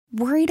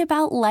Worried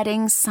about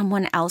letting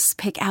someone else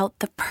pick out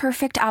the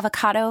perfect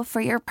avocado for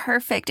your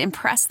perfect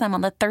impress them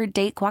on the third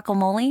date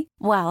guacamole?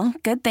 Well,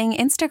 good thing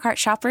Instacart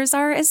shoppers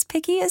are as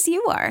picky as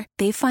you are.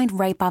 They find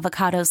ripe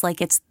avocados like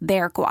it's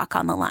their guac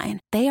on the line.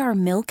 They are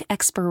milk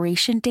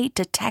expiration date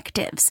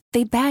detectives.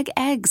 They bag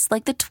eggs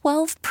like the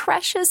 12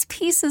 precious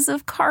pieces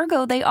of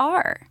cargo they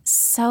are.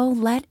 So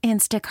let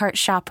Instacart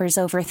shoppers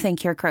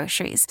overthink your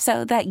groceries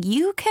so that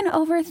you can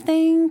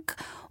overthink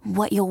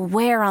what you'll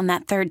wear on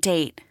that third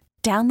date.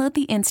 Download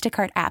the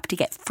Instacart app to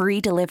get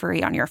free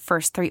delivery on your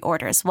first 3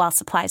 orders while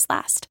supplies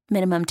last.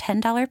 Minimum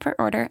 $10 per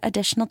order.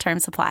 Additional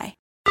terms apply.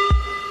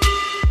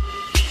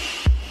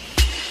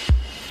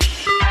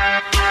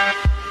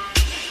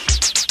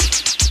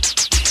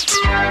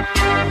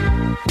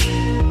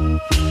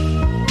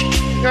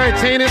 All right,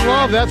 Tainted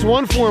Love. That's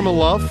one form of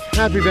love.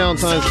 Happy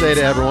Valentine's Day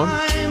to everyone.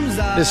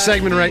 This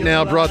segment right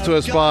now brought to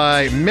us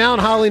by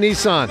Mount Holly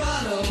Nissan.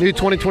 New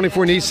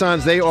 2024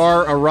 Nissans, they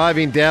are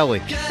arriving daily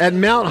at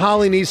Mount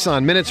Holly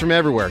Nissan. Minutes from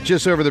everywhere,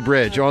 just over the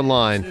bridge,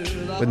 online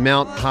with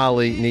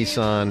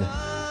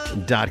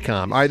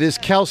MountHollyNissan.com. All right, this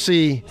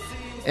Kelsey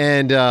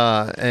and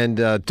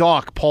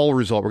Doc poll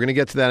result. We're going to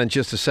get to that in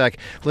just a sec.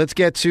 Let's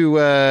get to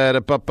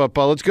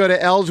let's go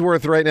to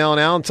Ellsworth right now in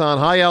Allentown.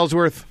 Hi,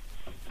 Ellsworth.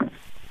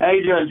 How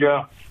you doing,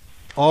 Joe?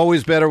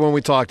 Always better when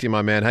we talk to you,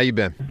 my man. How you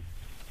been?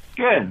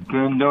 Good.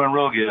 Doing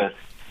real good.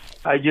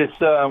 I just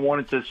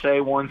wanted to say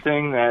one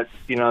thing that,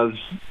 is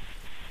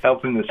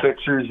helping the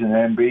Sixers and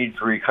Embiid's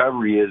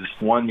recovery is,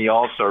 one, the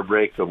All-Star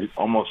break,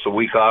 almost a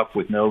week off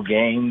with no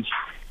games,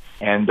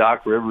 and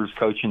Doc Rivers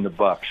coaching the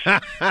Bucks.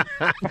 All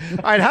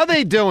right, how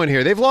they doing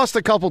here? They've lost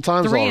a couple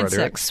times 3 already. and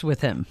 6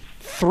 with him.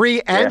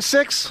 3 and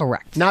 6?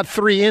 Correct. Not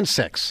 3 and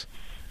 6.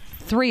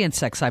 3 and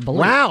 6, I believe.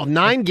 Wow,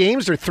 9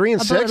 games or 3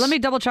 and 6? Let me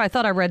double check. I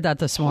thought I read that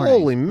this morning.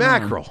 Holy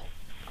mackerel.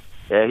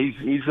 Yeah,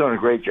 he's doing a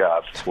great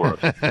job for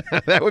us.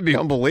 That would be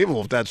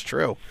unbelievable if that's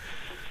true.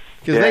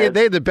 Because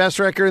they had the best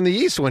record in the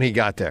East when he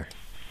got there.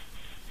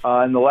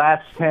 In the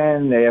last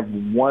 10, they have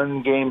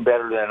one game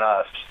better than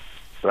us,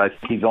 but I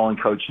think he's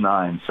only coached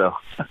 9. So,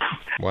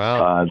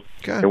 wow.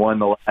 They won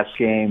the last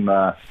game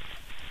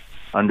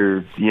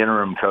under the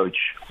interim coach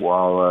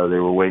while they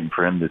were waiting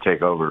for him to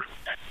take over.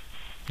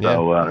 Yeah,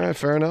 so, all right,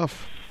 fair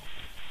enough.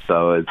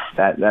 So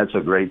that's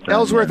a great thing.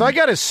 Ellsworth, I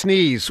got to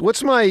sneeze.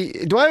 Do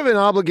I have an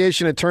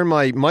obligation to turn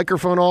my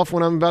microphone off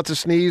when I'm about to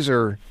sneeze,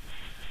 or?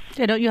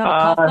 Yeah, don't you have a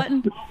cough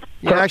button?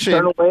 Yeah, actually,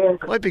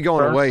 it might be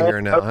going away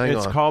here now. Hang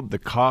it's on. called the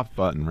cough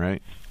button,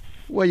 right?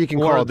 Well, you can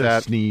or call it the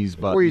that. Sneeze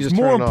button. Or you just It's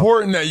more turn it off.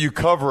 important that you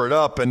cover it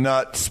up and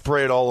not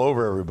spray it all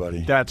over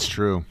everybody. That's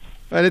true.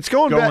 And it's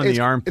going back. in the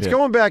armpit. It's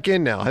going back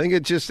in now. I think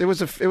it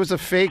was a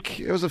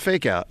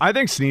fake out. I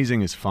think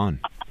sneezing is fun.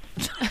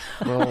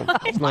 Well,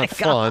 it's not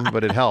fun,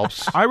 but it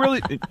helps.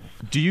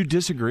 Do you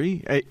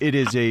disagree?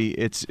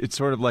 It's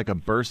sort of like a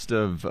burst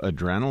of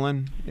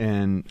adrenaline,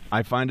 and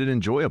I find it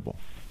enjoyable.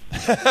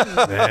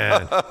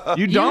 Man,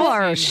 You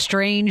are a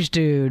strange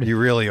dude. you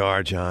really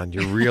are, John.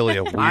 You're really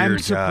a weird I'm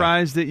guy.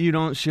 surprised that you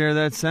don't share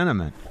that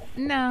sentiment.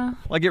 No.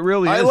 Like, it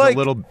really is a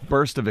little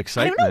burst of I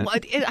excitement. don't know.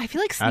 I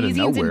feel like out of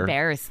sneezing's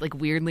nowhere.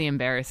 weirdly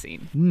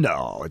embarrassing.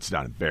 No, it's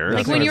not embarrassing.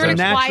 Like when you're in It's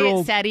a natural.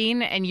 quiet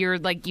setting and you're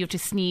like, you have to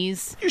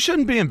sneeze. You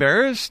shouldn't be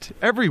embarrassed.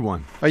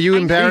 Everyone. Are you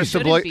embarrassed to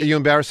shouldn't blow? Are be. you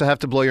embarrassed to have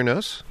to blow your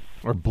nose?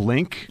 Or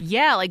blink.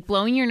 Yeah, like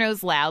blowing your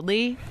nose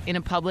loudly in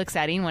a public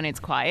setting when it's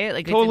quiet.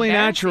 Like Totally it's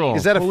embarrassing. natural.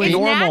 Is that a Totally It's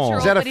normal? natural,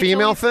 Is that a but it's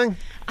female always- thing?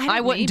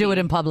 I wouldn't do it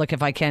in public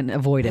if I can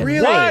avoid it.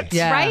 Really? What?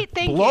 Yeah. Right?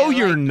 Thank Blow you.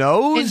 your Like,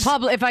 nose? In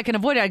public, if I can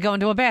avoid it, I'd go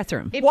into a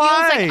bathroom. It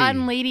Why? feels like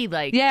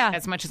unladylike. Yeah.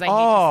 As much as I hate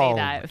to say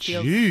that, it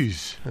feels.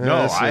 Jeez. Yeah,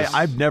 No, this is-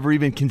 I've never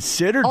even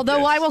considered Although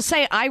this. I will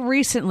say, I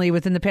recently,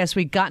 within the past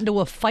week, got into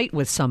a fight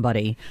with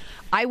somebody.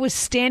 I was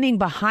standing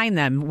behind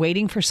them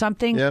waiting for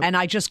something, Yep. and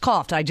I just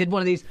coughed. I did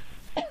one of these,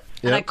 and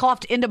Yep. I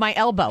coughed into my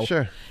elbow.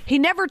 Sure. He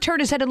never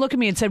turned his head and looked at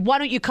me and said, "Why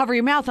don't you cover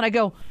your mouth?" And I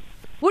go,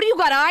 "What do you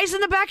got, eyes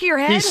in the back of your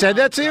head?" He said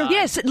that to you?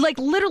 Yes, like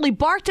literally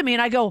barked at me,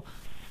 and I go,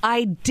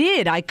 "I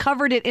did. I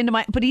covered it into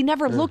my," but he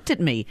never looked at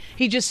me.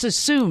 He just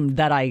assumed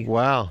that I.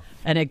 Wow.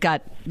 And it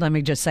got. Let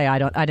me just say, I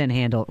didn't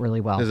handle it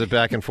really well. Is it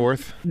back and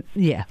forth?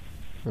 Yeah.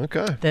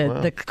 Okay.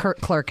 The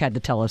clerk had to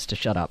tell us to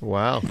shut up.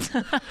 Wow.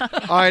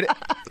 All right.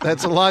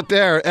 That's a lot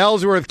there.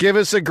 Ellsworth, give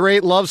us a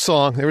great love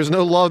song. There was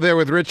no love there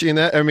with Ree and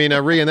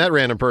that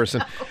random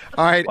person.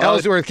 All right,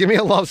 Ellsworth, give me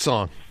a love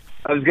song.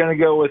 I was going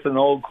to go with an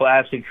old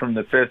classic from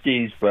the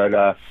 50s, but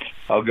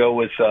I'll go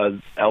with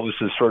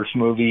Elvis's first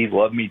movie,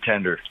 Love Me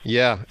Tender.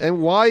 Yeah.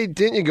 And why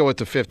didn't you go with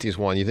the 50s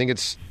one? You think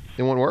it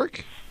won't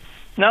work?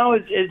 No,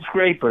 it's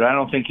great, but I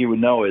don't think you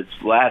would know. It's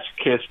Last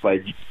Kiss by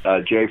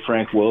J.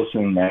 Frank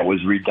Wilson that was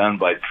redone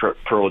by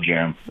Pearl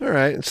Jam. All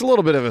right. It's a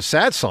little bit of a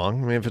sad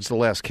song. I mean, if it's the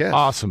last kiss.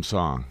 Awesome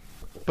song.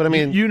 But I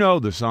mean, you know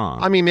the song.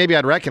 I mean, maybe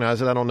I'd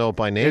recognize it. I don't know it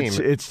by name.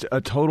 It's a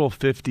total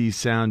 50s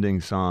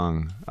sounding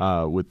song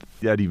with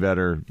Eddie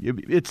Vedder.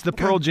 It's the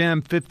Pearl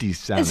Jam 50s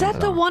sounding Is that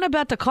the song. one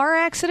about the car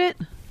accident?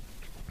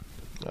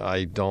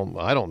 I don't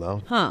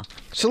know. Huh.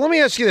 So let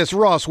me ask you this,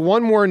 Ross.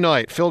 One More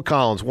Night. Phil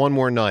Collins. One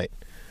More Night.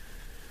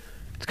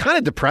 It's kind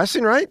of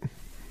depressing, right?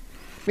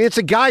 mean, it's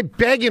a guy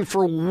begging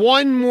for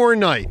one more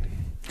night.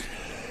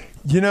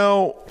 You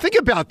know, think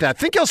about that.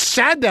 Think how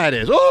sad that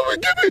is. Oh,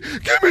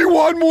 give me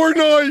one more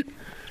night.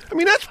 I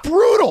mean, that's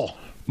brutal.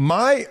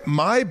 My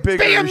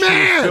bigger issue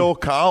with Phil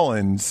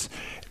Collins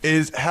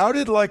is how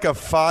did like a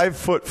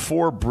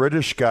 5'4"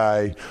 British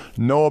guy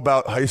know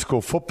about high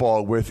school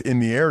football with In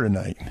the Air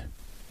Tonight?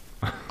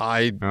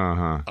 I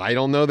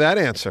don't know that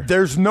answer.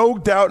 There's no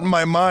doubt in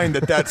my mind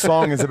that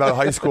song is about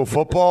high school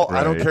football. Right.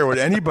 I don't care what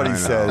anybody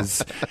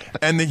says.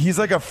 And he's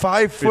like a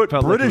 5-foot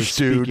British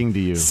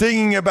dude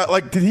singing about,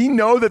 like, did he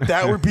know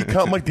that would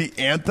become like the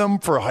anthem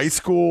for high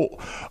school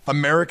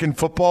American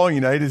football in the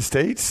United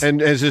States?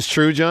 And is this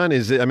true, John?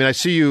 I mean, I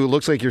see you, it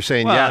looks like you're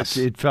saying yes.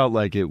 It felt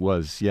like it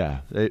was, yeah.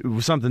 It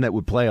was something that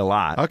would play a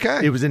lot.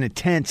 Okay. It was an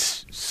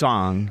intense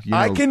song.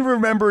 I can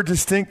remember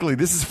distinctly,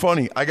 this is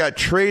funny, I got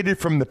traded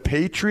from the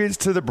Patriots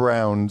to the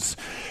Browns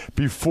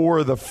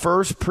before the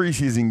first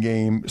preseason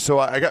game. So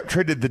I got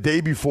traded the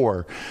day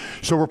before.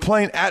 So we're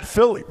playing at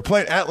Philly. We're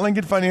playing at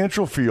Lincoln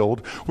Financial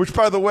Field, which,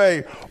 by the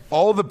way,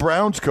 all the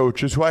Browns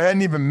coaches who I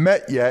hadn't even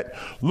met yet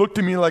looked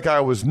at me like I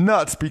was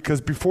nuts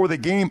because before the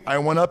game, I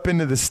went up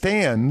into the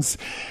stands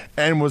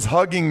and was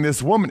hugging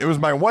this woman. It was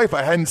my wife.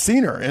 I hadn't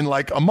seen her in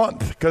like a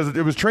month because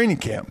it was training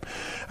camp.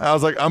 I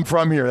was like, I'm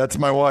from here. That's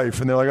my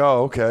wife. And they're like,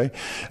 oh, okay.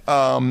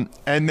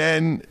 And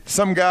then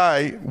some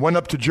guy went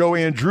up to Joe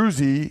Andruzzi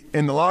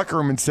in the locker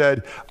room and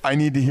said, I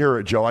need to hear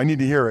it, Joe. I need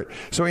to hear it.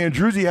 So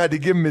Andruzzi had to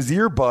give him his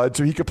earbud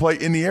so he could play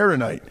In the Air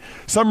Tonight.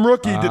 Some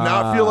rookie did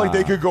not feel like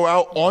they could go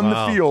out on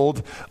the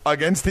field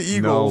against the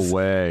Eagles. No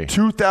way.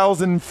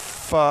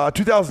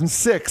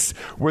 2006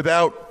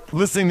 without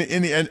listening to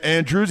In the Air.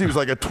 And Andruzzi was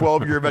like a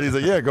 12-year vet. He's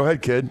like, yeah, go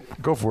ahead, kid.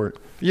 Go for it.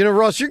 You know,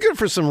 Ross, you're good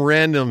for some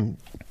random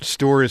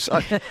stories.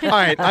 All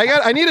right,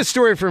 I need a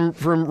story from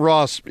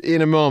Ross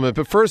in a moment.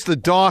 But first, the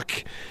Doc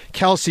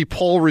Kelsey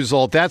poll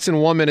result. That's in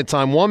 1 minute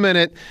time. 1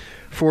 minute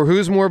for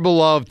who's more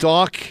beloved,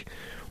 Doc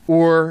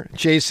or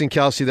Jason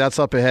Kelsey. That's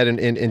up ahead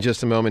in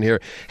just a moment here.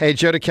 Hey,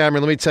 Joe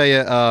DeCamera, let me tell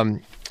you,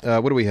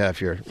 what do we have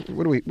here?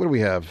 What do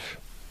we have?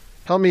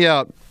 Help me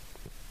out.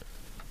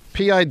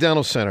 PI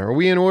Dental Center. Are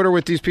we in order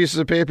with these pieces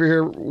of paper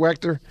here,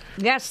 Wechter?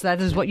 Yes, that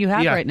is what you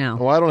have right now.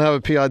 Well, I don't have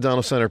a PI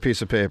Dental Center piece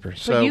of paper.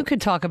 So but you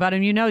could talk about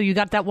him. You know, you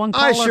got that one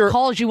caller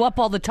calls you up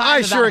all the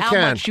time about how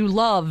much you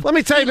love. Let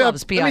me tell you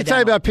about PI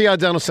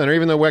Dental Center,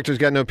 even though Wechter's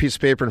got no piece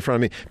of paper in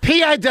front of me.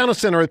 PI Dental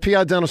Center at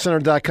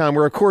PIDentalCenter.com,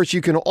 where, of course,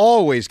 you can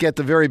always get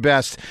the very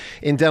best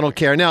in dental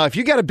care. Now, if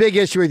you got a big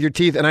issue with your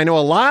teeth, and I know a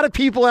lot of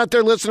people out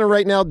there listening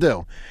right now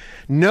do,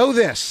 know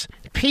this.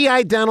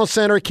 PI Dental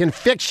Center can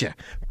fix you.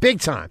 Big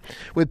time.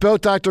 With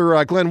both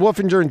Dr. Glenn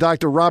Wolfinger and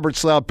Dr. Robert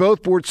Slough,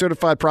 both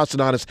board-certified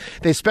prosthodontists.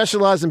 They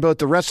specialize in both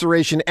the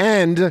restoration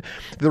and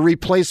the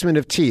replacement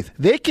of teeth.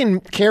 They can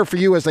care for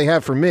you as they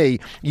have for me,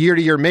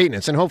 year-to-year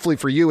maintenance. And hopefully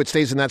for you, it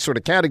stays in that sort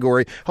of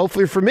category.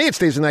 Hopefully for me, it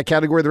stays in that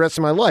category the rest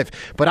of my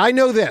life. But I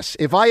know this.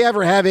 If I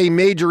ever have a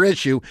major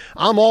issue,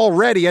 I'm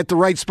already at the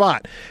right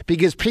spot.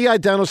 Because PI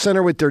Dental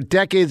Center, with their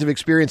decades of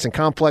experience in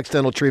complex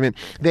dental treatment,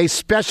 they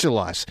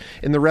specialize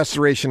in the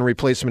restoration and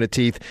replacement of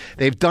teeth.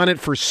 They've done it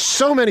for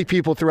so many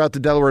people throughout the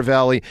Delaware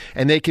Valley,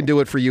 and they can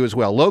do it for you as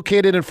well.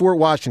 Located in Fort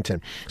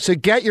Washington. So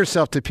get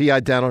yourself to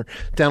PI Dental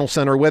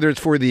Center, whether it's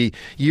for the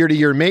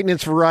year-to-year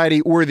maintenance variety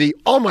or the,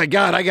 oh my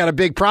God, I got a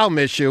big problem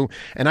issue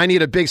and I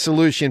need a big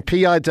solution.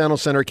 PI Dental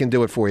Center can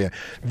do it for you.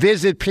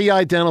 Visit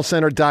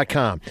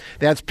PIDentalCenter.com.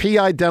 That's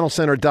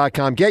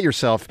PIDentalCenter.com. Get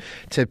yourself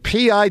to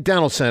PI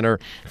Dental Center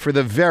for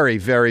the very,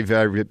 very,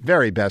 very,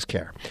 very best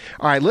care.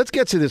 All right, let's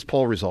get to this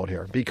poll result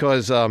here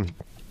because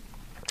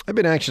I've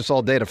been anxious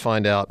all day to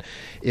find out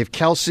if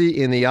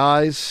Kelsey, in the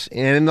eyes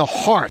and in the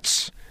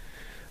hearts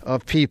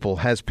of people,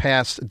 has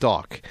passed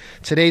Doc.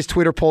 Today's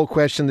Twitter poll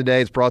question of the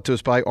day is brought to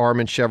us by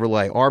Armin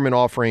Chevrolet. Armin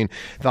offering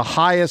the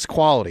highest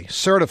quality,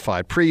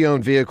 certified,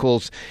 pre-owned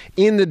vehicles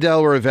in the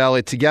Delaware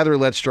Valley. Together,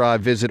 let's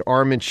drive. Visit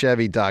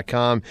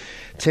ArminChevy.com.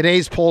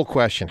 Today's poll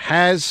question: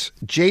 has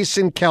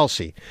Jason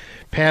Kelsey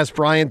passed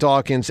Brian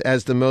Dawkins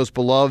as the most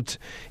beloved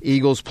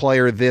Eagles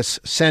player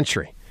this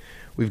century?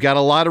 We've got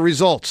a lot of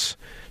results.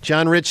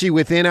 John Ritchie,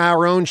 within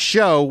our own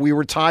show, we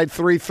were tied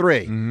 3-3.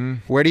 Mm-hmm.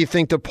 Where do you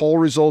think the poll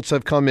results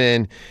have come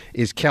in?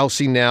 Is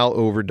Kelsey now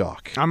over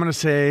Doc? I'm going to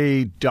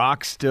say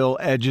Doc still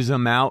edges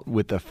him out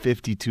with a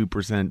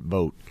 52%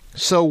 vote.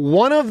 So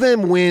one of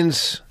them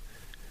wins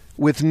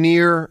with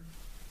near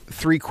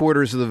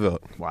 3/4 of the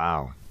vote.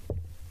 Wow.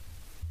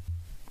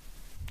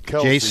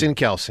 Jason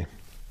Kelsey.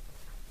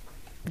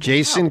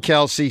 Jason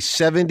Kelsey,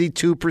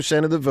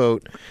 72% of the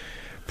vote.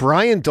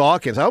 Brian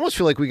Dawkins. I almost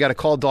feel like we got to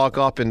call Doc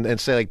up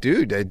and say, like,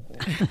 dude,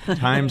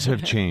 times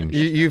have changed.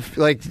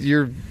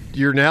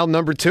 You're now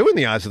number 2 in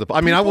the eyes of the.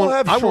 I mean, I won't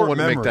want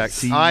to make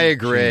that. I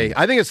agree.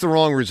 I think it's the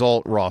wrong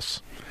result,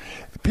 Ross.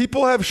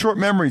 People have short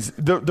memories.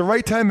 The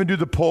right time to do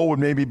the poll would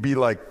maybe be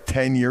like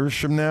 10 years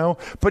from now.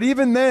 But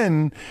even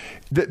then,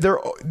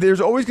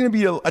 there's always going to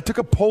be I took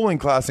a polling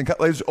class, and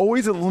there's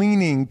always a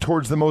leaning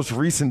towards the most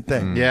recent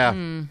thing.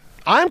 Yeah.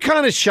 I'm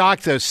kind of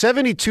shocked, though.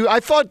 72. I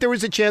thought there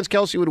was a chance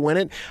Kelsey would win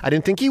it. I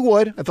didn't think he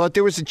would. I thought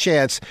there was a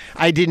chance.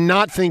 I did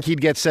not think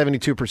he'd get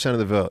 72% of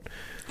the vote.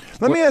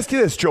 Let me ask you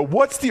this, Joe.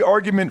 What's the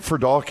argument for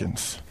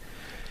Dawkins?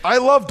 I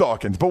love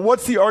Dawkins, but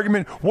what's the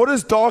argument? What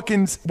has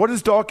Dawkins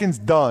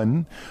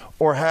done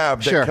or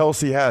have that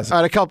Kelsey has?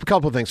 All right, a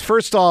couple of things.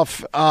 First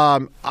off,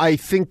 I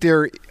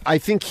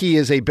think he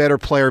is a better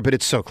player, but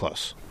it's so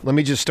close. Let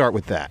me just start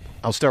with that.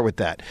 I'll start with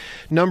that.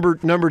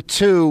 Number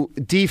two,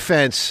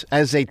 defense.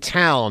 As a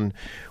town,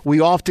 we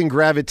often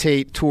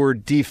gravitate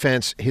toward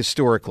defense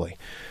historically.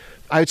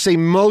 I would say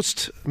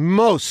most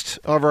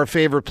of our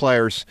favorite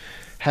players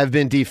have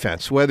been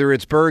defense, whether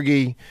it's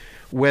Berge,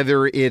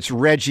 whether it's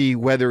Reggie,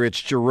 whether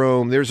it's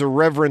Jerome. There's a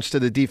reverence to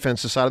the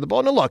defensive side of the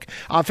ball. Now, look,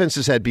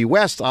 offenses had B.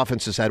 West,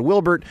 offenses had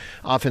Wilbert,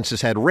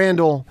 offenses had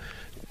Randall.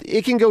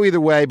 It can go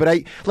either way, but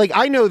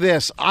I know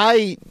this.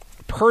 I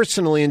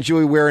personally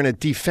enjoy wearing a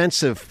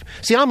defensive.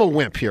 See, I'm a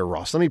wimp here,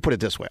 Ross. Let me put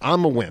it this way.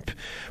 I'm a wimp.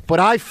 But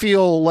I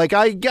feel like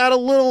I got a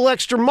little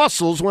extra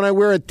muscles when I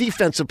wear a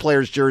defensive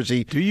player's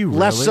jersey. Do you really?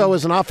 Less so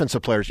as an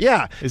offensive player's.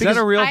 Yeah. Is that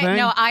a real thing?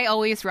 No, I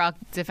always rock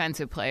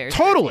defensive players.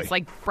 Totally. It's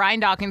like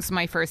Brian Dawkins was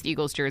my first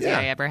Eagles jersey Yeah.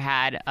 I ever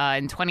had.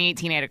 In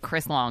 2018, I had a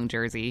Chris Long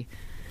jersey.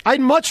 I'd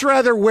much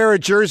rather wear a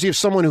jersey of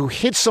someone who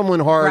hits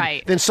someone hard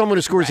Right. than someone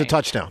who scores a Right.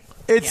 touchdown.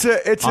 It's On an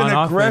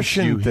offense,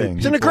 aggression you hit thing.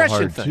 It's an people aggression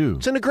hard, thing. too.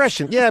 It's an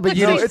aggression. Yeah, but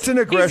No, it's an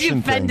aggression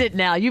He's offended thing.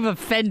 now. You've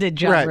offended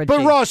John right. Ritchie.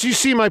 But Ross, you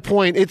see my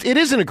point. It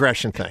is an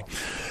aggression thing.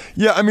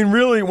 Yeah, I mean,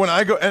 really, when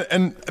I go,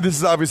 and this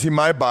is obviously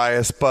my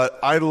bias, but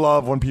I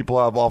love when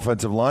people have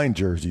offensive line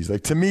jerseys.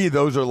 Like, to me,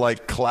 those are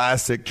like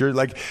classic jerseys.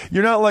 Like,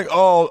 you're not like,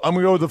 oh, I'm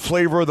going to go with the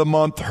flavor of the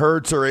month,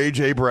 Hurts or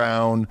A.J.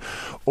 Brown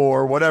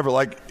or whatever.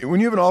 Like,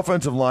 when you have an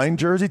offensive line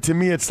jersey, to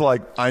me, it's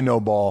like, I know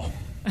ball.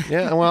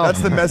 Yeah, well,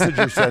 That's the message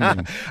you're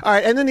sending. All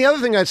right, and then the other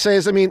thing I'd say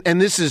is, and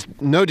this is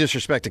no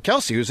disrespect to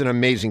Kelsey, who's an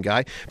amazing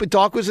guy, but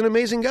Doc was an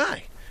amazing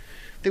guy.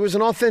 There was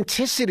an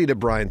authenticity to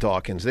Brian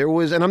Dawkins. There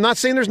was, and I'm not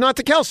saying there's not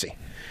to Kelsey.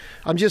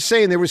 I'm just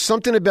saying there was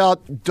something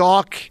about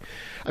Doc.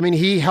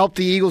 He helped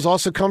the Eagles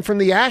also come from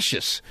the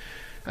ashes.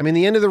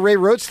 The end of the Ray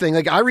Rhodes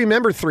thing, I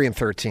remember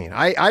 3-13.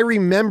 I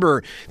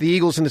remember the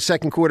Eagles in the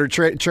second quarter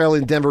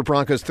trailing Denver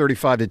Broncos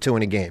 35-2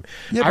 in a game.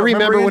 Yeah, I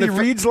remember Andy when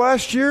Reid's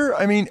last year.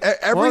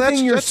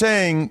 Everything you're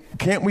saying,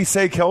 can't we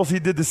say Kelsey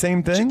did the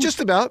same thing? Just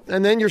about.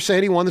 And then you're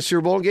saying he won the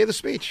Super Bowl and gave the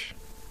speech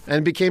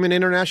and became an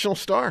international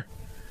star.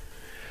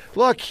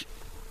 Look,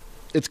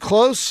 it's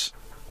close.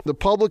 The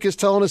public is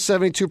telling us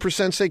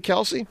 72% say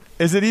Kelsey.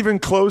 Is it even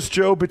close,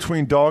 Joe,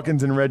 between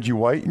Dawkins and Reggie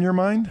White in your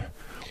mind?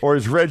 Or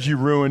is Reggie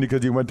ruined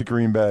because he went to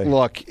Green Bay?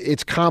 Look,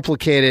 it's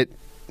complicated.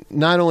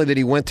 Not only that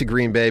he went to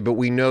Green Bay, but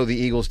we know the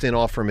Eagles didn't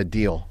offer him a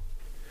deal.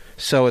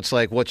 So it's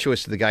like, what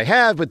choice did the guy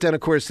have? But then,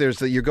 of course,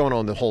 you're going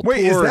on the whole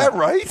Wait, tour. is that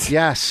right?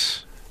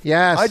 Yes.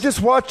 I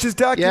just watched his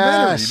documentary.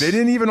 Yes. They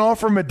didn't even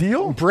offer him a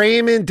deal?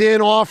 Brayman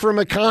didn't offer him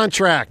a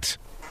contract.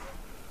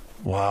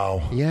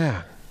 Wow.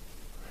 Yeah.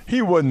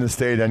 He wouldn't have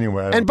stayed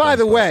anywhere. And by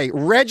the way,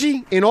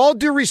 Reggie, in all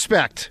due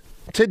respect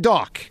to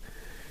Doc,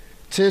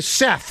 to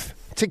Seth,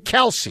 to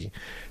Kelsey,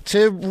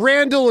 to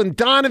Randall and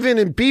Donovan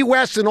and B.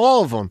 West and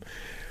all of them,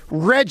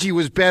 Reggie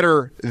was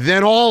better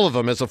than all of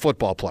them as a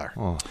football player.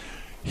 Oh.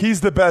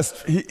 He's the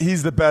best.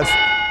 He's the best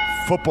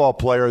football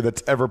player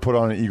that's ever put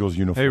on an Eagles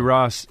uniform. Hey,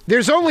 Ross.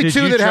 There's only did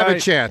two you that have try- a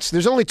chance.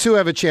 There's only two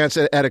have a chance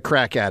at a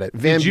crack at it.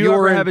 Van Did you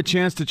ever Buren have a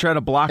chance to try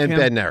to block and him?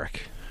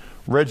 Bednarik.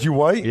 Reggie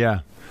White?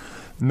 Yeah.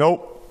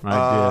 Nope. I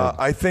did.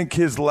 I think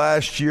his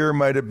last year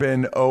might have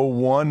been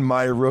 2001,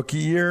 my rookie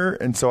year,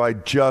 and so I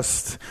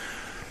just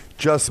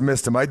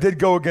missed him. I did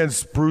go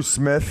against Bruce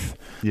Smith.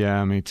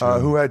 Yeah, me too.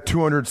 Who had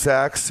 200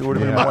 sacks. It would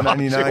have been Yeah.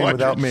 199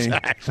 without me.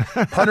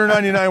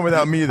 199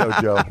 without me, though,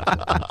 Joe.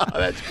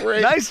 That's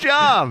great. Nice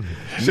job.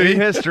 See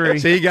history.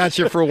 So he got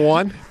you for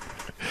one?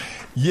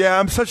 Yeah,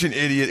 I'm such an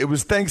idiot. It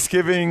was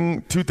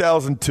Thanksgiving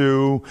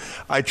 2002.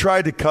 I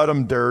tried to cut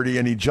him dirty,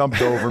 and he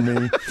jumped over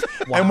me.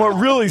 And what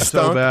really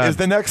stunk bad. is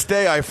the next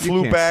day I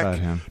flew can't back cut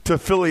him. to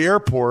Philly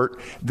Airport.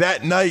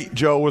 That night,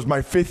 Joe, was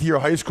my fifth-year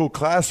high school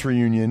class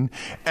reunion,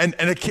 and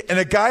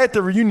a guy at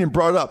the reunion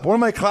brought it up. One of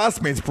my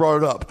classmates brought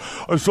it up.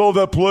 I saw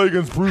that play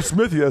against Bruce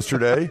Smith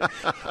yesterday.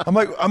 I'm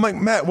like,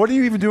 Matt, what are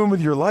you even doing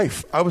with your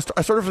life? I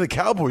started for the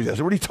Cowboys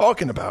yesterday. What are you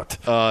talking about?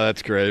 Oh,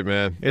 that's great,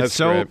 man. It's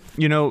so,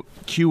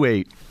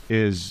 Q8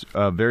 is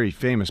a very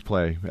famous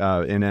play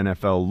in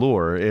NFL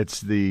lore.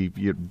 It's the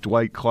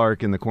Dwight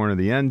Clark in the corner of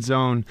the end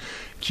zone.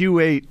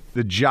 Q8,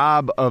 the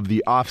job of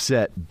the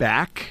offset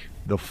back,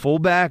 the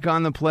fullback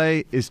on the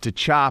play, is to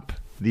chop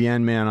the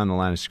end man on the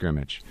line of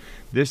scrimmage.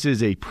 This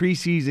is a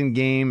preseason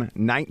game,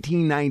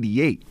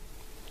 1998,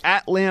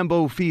 at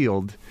Lambeau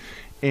Field,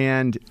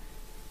 and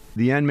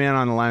the end man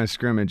on the line of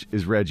scrimmage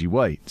is Reggie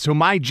White. So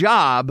my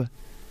job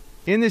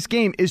in this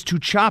game is to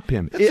chop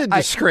him. It's a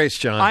disgrace,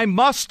 John. I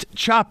must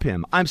chop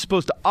him. I'm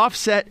supposed to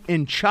offset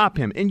and chop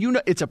him. And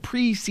it's a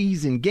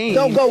preseason game.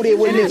 Don't go there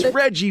with and this. it's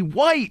Reggie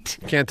White.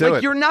 Can't do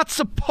it. You're not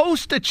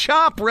supposed to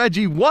chop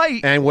Reggie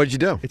White. And what'd you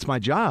do? It's my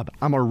job.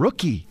 I'm a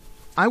rookie.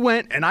 I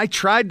went and I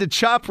tried to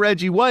chop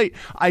Reggie White.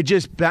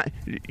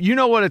 You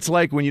know what it's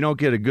like when you don't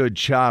get a good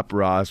chop,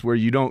 Ross, where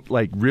you don't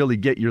really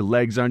get your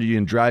legs under you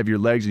and drive your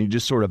legs and you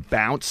just sort of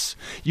bounce.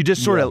 You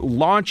just sort of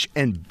launch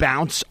and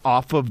bounce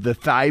off of the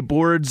thigh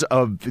boards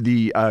of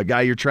the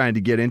guy you're trying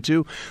to get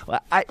into.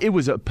 It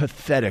was a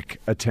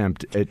pathetic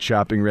attempt at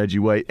chopping Reggie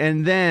White.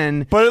 And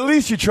then... But at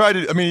least you tried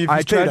it. I mean, if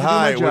you stayed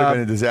high, it would have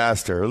been a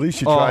disaster. At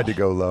least you tried to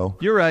go low.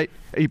 You're right.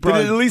 Did it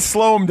at least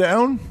slow him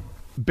down?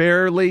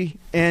 Barely,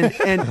 and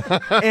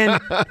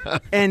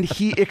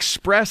he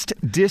expressed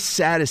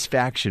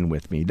dissatisfaction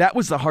with me. That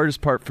was the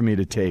hardest part for me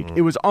to take.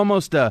 It was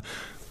almost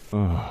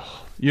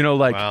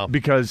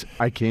because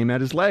I came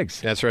at his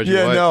legs. That's right. He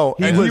was old,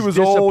 and he was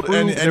old,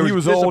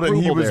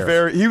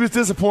 and he was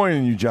disappointed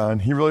in you, John.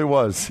 He really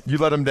was. You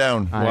let him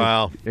down.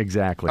 Wow,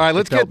 exactly. All right,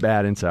 let's get get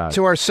bad inside.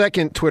 to our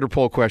second Twitter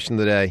poll question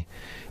today.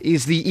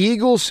 Is the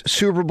Eagles'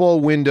 Super Bowl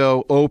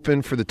window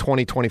open for the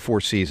 2024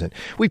 season?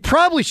 We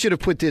probably should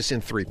have put this in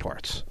 3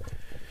 parts.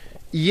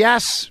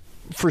 Yes,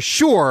 for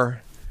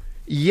sure.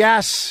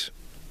 Yes,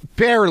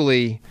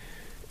 barely.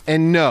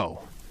 And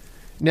no.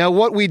 Now,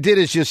 what we did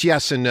is just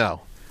yes and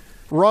no.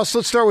 Ross,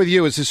 let's start with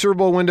you. Is the Super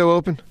Bowl window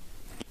open?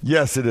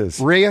 Yes, it is.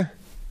 Rhea?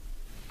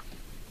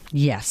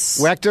 Yes.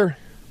 Wechter?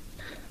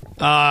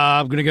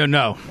 I'm going to go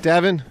no.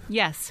 Devin?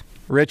 Yes.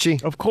 Richie?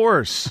 Of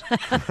course.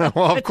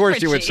 Well, of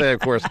course you would say, of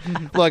course.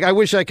 Look, I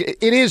wish I could.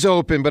 It is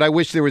open, but I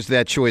wish there was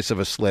that choice of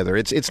a slither.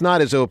 It's not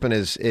as open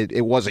as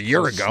it was a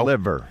year ago.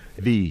 Sliver.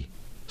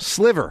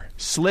 Sliver.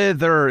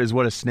 Slither is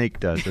what a snake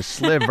does. A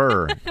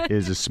sliver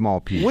is a small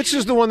piece. Which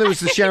is the one that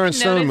was the Sharon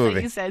Stone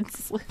movie? You said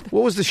slither.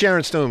 What was the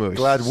Sharon Stone movie?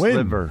 Glad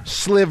win.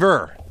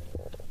 Sliver.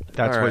 That's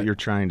All right. what you're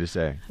trying to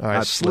say. All right,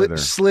 Not slither.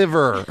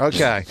 Sliver.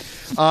 Okay,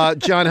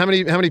 John, how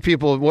many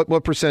people?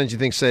 What percentage do you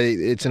think say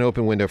it's an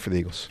open window for the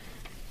Eagles?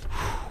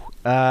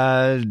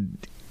 80%.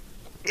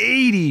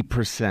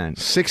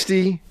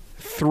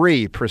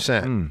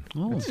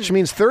 63%. Which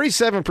means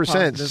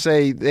 37%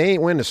 say they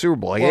ain't winning the Super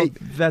Bowl.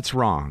 That's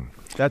wrong.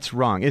 It's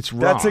wrong.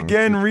 That's,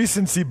 again,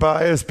 recency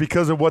bias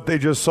because of what they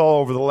just saw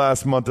over the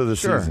last month of the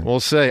season.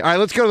 We'll see. All right,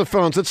 let's go to the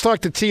phones. Let's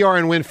talk to TR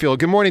in Winfield.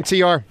 Good morning,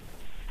 TR.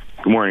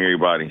 Good morning,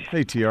 everybody.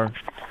 Hey, TR.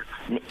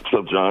 What's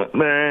up, John?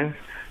 Man,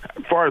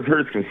 as far as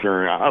Hurts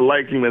concerned, I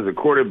like him as a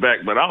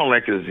quarterback, but I don't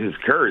like his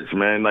courage,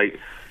 man. Like,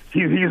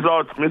 he's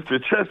all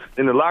Mr. Chess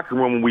in the locker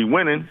room when we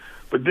winning,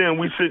 but then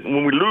when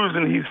we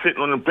losing, he's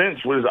sitting on the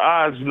bench with his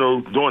eyes,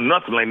 doing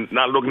nothing, like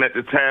not looking at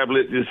the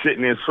tablet, just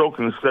sitting there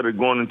soaking instead of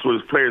going into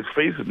his players'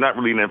 faces, not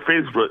really in their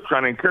face, but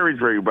trying to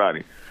encourage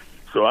everybody.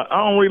 So I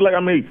don't really like.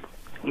 I'm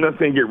not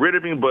saying get rid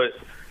of him, but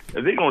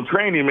if they're going to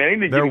train him, man, they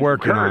need to They're give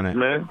working him courage, on it.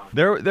 Man.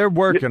 They're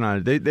working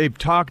on it. They've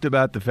talked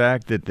about the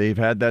fact that they've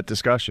had that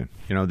discussion.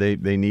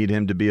 They need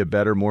him to be a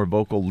better, more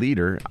vocal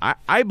leader.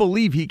 I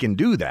believe he can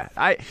do that.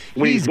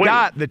 He's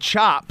got the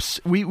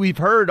chops. We've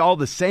heard all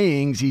the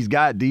sayings he's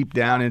got deep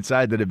down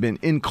inside that have been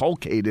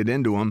inculcated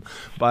into him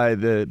by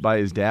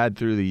his dad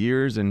through the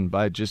years and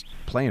by just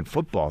playing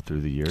football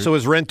through the years. So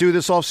is Rent due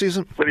this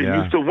offseason? But he's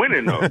used to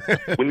winning, though.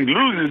 When he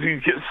loses, he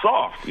gets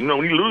soft.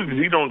 When he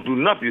loses, he don't do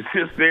nothing. He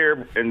sits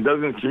there and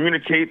doesn't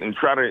communicate and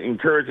try to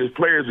encourage his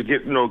players to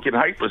get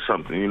hype or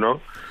something,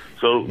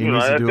 So he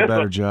needs to do a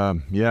better job.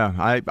 Yeah,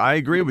 I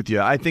agree with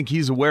you. I think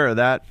he's aware of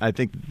that. I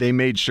think they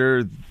made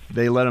sure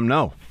they let him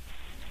know.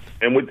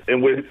 And what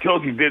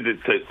Kelsey did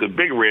to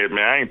Big Red,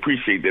 man, I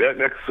appreciate that.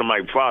 That's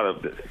somebody's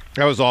father.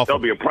 That was awful.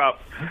 That'll be a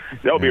problem.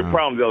 That would be a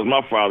problem. That was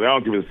my father. I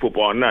don't give a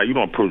football now. You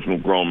don't approve a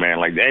grown man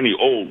like that. And he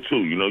old too.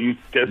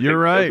 You're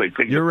right.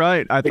 You're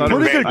right. I thought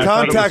pretty good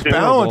contact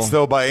balance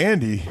though by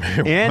Andy.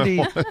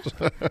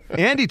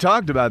 Andy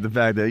talked about the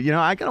fact that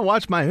I got to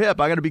watch my hip.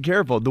 I got to be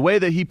careful. The way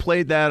that he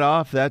played that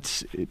off,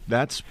 that's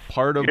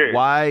part of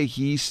why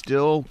he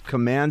still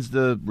commands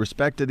the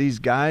respect of these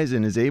guys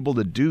and is able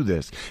to do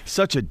this.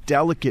 Such a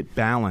delicate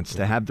balance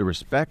to have the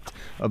respect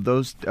of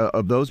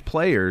those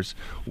players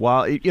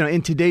while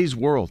in today's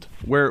world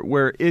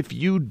where if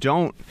you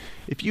don't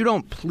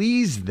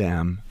please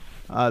them,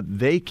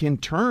 they can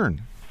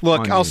turn.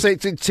 Look, I'll say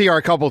to TR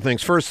a couple of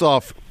things. First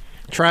off,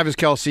 Travis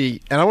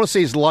Kelce, and I want to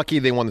say he's lucky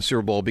they won the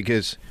Super Bowl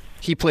because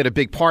he played a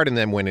big part in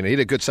them winning. He had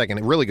a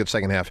really good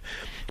second half.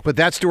 But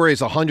that story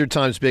is 100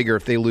 times bigger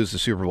if they lose the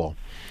Super Bowl.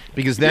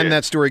 Because then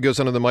that story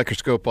goes under the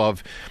microscope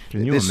of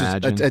Can you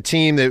imagine? Is a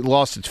team that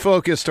lost its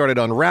focus, started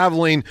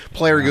unraveling,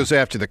 player goes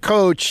after the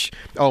coach.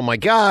 Oh, my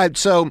God.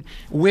 So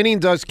winning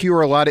does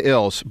cure a lot of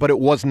ills, but it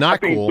was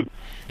not cool.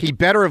 He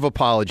better have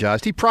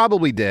apologized. He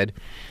probably did,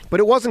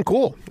 but it wasn't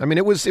cool. I mean,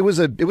 it was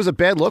a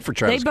bad look for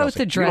Travis. They both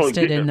addressed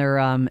it in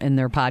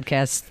their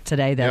podcast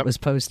today that was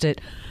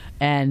posted,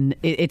 and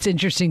it's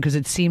interesting because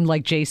it seemed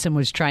like Jason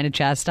was trying to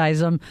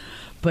chastise him,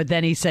 but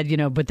then he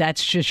said, but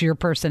that's just your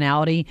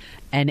personality,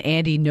 and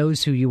Andy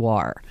knows who you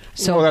are.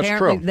 So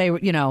apparently they,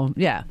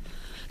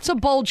 It's a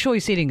bold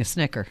choice eating a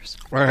Snickers.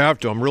 I have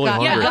to. I'm really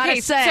hungry. Yeah,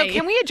 okay, so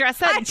can we address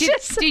that?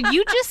 Did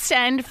you just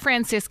send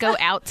Francisco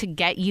out to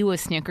get you a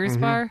Snickers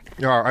bar?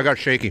 Yeah, I got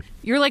shaky.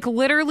 You're like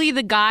literally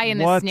the guy in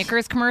the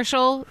Snickers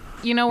commercial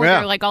where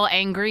they're like all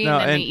angry and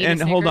then they eat a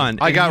Snickers? Hold on.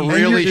 I got And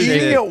really you're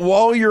eating it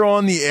while you're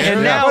on the air.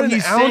 And now What an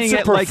he's ounce saying of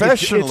it like it's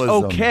professionalism.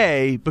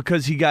 okay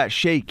because he got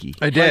shaky.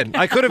 I did.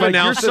 I could have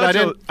announced it. I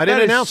didn't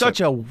announce it.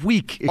 Such a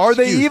weak excuse, Are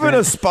they even man.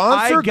 a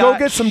sponsor? I Go got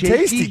get some shaky.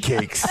 tasty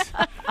cakes.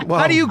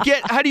 How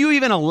do you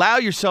even allow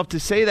yourself to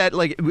say that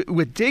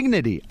with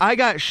dignity? I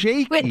got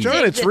shaky.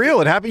 John, it's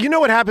real. It happens. You know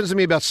what happens to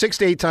me about 6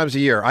 to 8 times a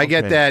year? I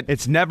get that.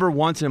 It's never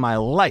once in my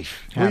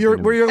life. Where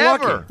you're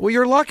Ever. lucky. Well,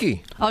 you're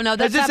lucky. Oh no,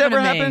 that's Has this happened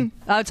ever to me. happened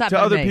Oh, it's happened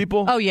to other me.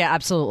 people? Oh yeah,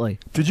 absolutely.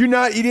 Did you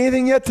not eat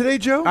anything yet today,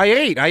 Joe? I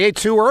ate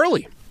too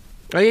early.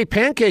 I ate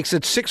pancakes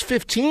at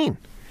 6:15.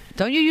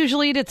 Don't you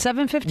usually eat at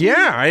 7:15?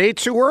 Yeah, I ate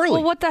too early.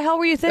 Well, what the hell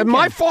were you thinking?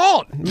 My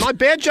fault. My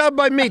bad job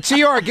by me.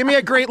 TR, give me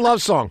a great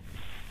love song.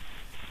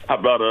 How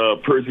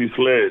about Percy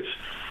Sledge,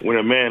 When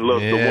a Man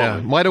Loves a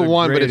Woman? Might have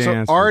won, but great it's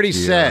answer, already TR.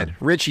 said.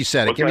 Richie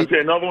said it. Can I say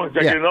another one?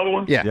 Can I get another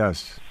one? Yeah.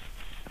 Yes.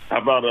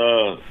 How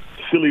about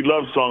Silly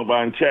Love Song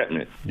by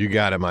Enchantment? You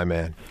got it, my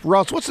man.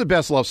 Ross, what's the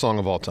best love song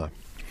of all time?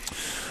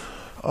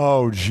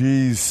 Oh,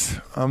 geez.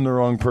 I'm the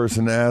wrong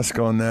person to ask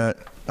on that.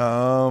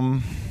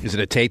 Is it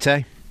a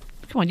Tay-Tay?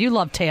 Come on, you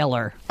love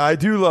Taylor. I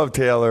do love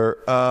Taylor.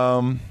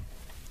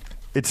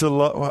 It's a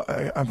love.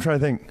 I'm trying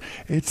to think.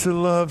 It's a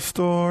love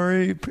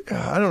story.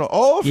 I don't know.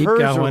 All of Keep hers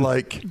going. are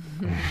like.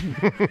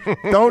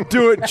 Don't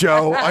do it,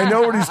 Joe. I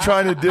know what he's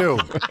trying to do.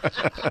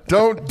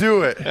 Don't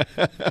do it.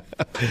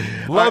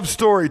 Love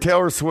story,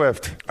 Taylor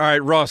Swift. All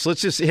right, Ross, let's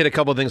just hit a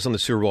couple of things on the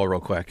Super Bowl real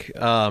quick.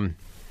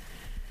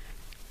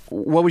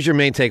 What was your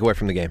main takeaway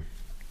from the game?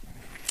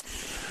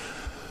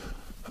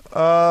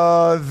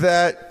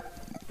 That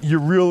you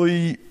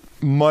really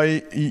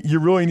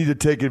need to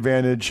take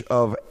advantage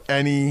of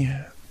any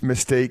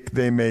mistake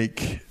they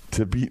make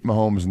to beat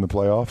Mahomes in the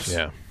playoffs.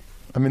 Yeah.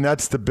 I mean,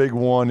 that's the big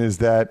one, is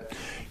that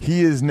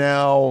he is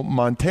now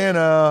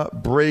Montana,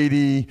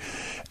 Brady,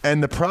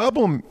 and the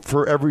problem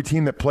for every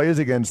team that plays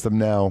against them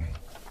now,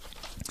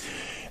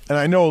 and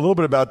I know a little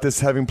bit about this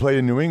having played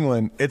in New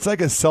England, it's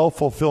like a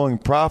self-fulfilling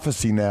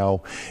prophecy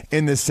now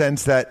in the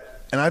sense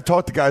that, and I've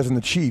talked to guys on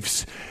the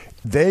Chiefs,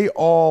 they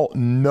all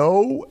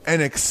know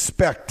and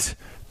expect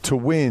to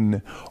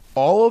win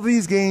all of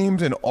these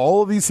games and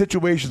all of these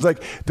situations.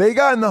 Like, they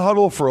got in the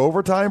huddle for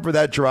overtime for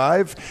that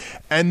drive,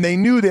 and they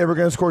knew they were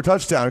going to score a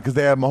touchdown because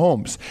they have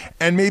Mahomes.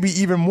 And maybe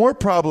even more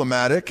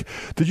problematic,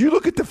 did you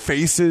look at the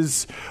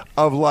faces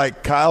of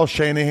like Kyle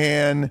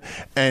Shanahan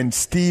and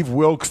Steve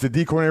Wilkes, the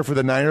D coordinator for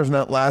the Niners, in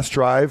that last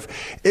drive?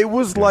 It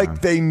was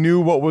like they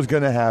knew what was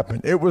going to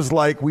happen. It was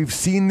like, we've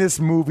seen this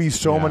movie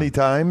so many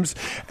times.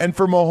 And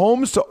for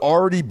Mahomes to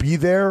already be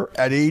there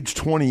at age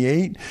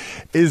 28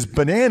 is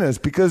bananas,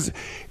 because,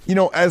 you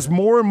know, as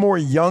more and more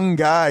young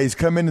guys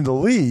come into the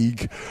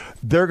league,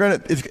 they're gonna.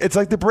 It's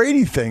like the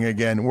Brady thing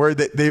again, where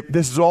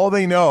this is all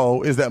they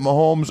know, is that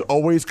Mahomes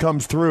always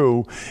comes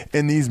through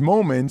in these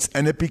moments,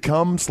 and it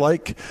becomes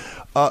like,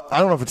 I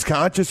don't know if it's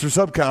conscious or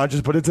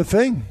subconscious, but it's a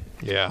thing.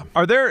 Yeah.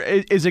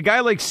 Is a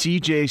guy like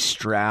C.J.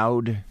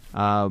 Stroud?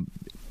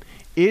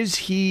 Is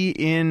he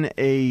in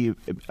a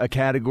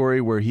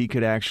category where he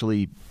could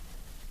actually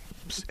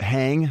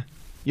hang?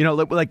 You know,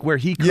 like where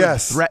he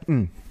could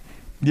threaten.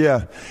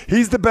 Yeah,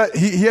 he's the best.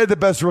 He had the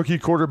best rookie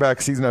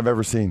quarterback season I've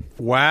ever seen.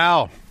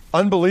 Wow.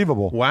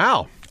 Unbelievable.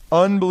 Wow.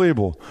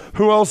 Unbelievable.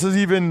 Who else is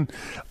even?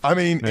 I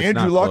mean,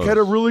 Andrew Luck had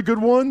a really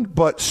good one,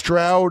 but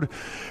Stroud,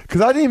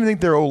 because I didn't even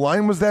think their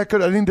O-line was that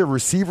good. I didn't think their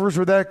receivers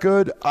were that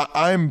good.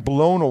 I'm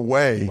blown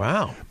away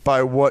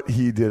by what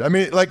he did. I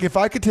mean, like, if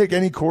I could take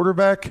any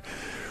quarterback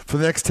for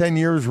the next 10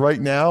 years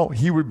right now,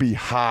 he would be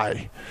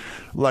high,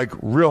 like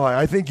real high.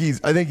 I think he's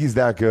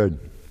that good.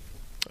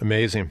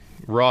 Amazing.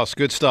 Ross,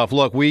 good stuff.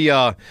 Look,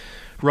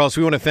 Ross,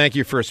 we want to thank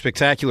you for a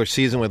spectacular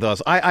season with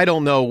us. I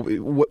don't know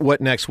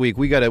what next week.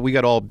 We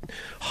got all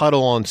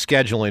huddle on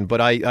scheduling, but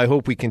I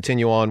hope we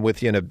continue on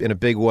with you in a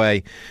big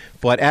way.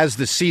 But as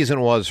the season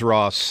was,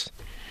 Ross,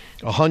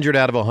 100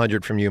 out of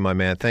 100 from you, my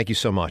man. Thank you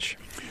so much.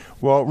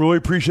 Well, really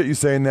appreciate you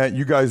saying that.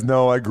 You guys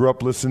know I grew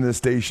up listening to this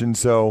station,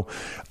 so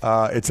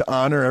it's an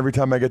honor every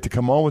time I get to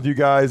come on with you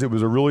guys. It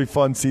was a really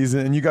fun season,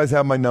 and you guys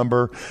have my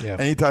number. Yeah.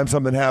 Anytime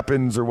something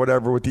happens or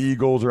whatever with the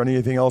Eagles or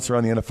anything else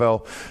around the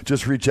NFL,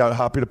 just reach out.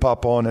 Happy to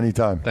pop on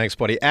anytime. Thanks,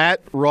 buddy.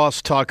 At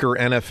Ross Tucker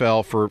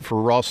NFL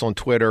for Ross on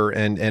Twitter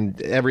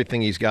and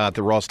everything he's got,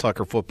 the Ross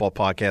Tucker Football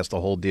Podcast,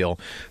 the whole deal,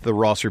 the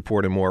Ross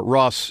Report and more.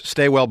 Ross,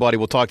 stay well, buddy.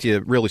 We'll talk to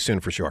you really soon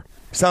for sure.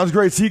 Sounds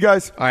great. See you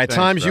guys. All right,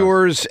 time's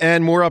yours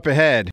and more up ahead.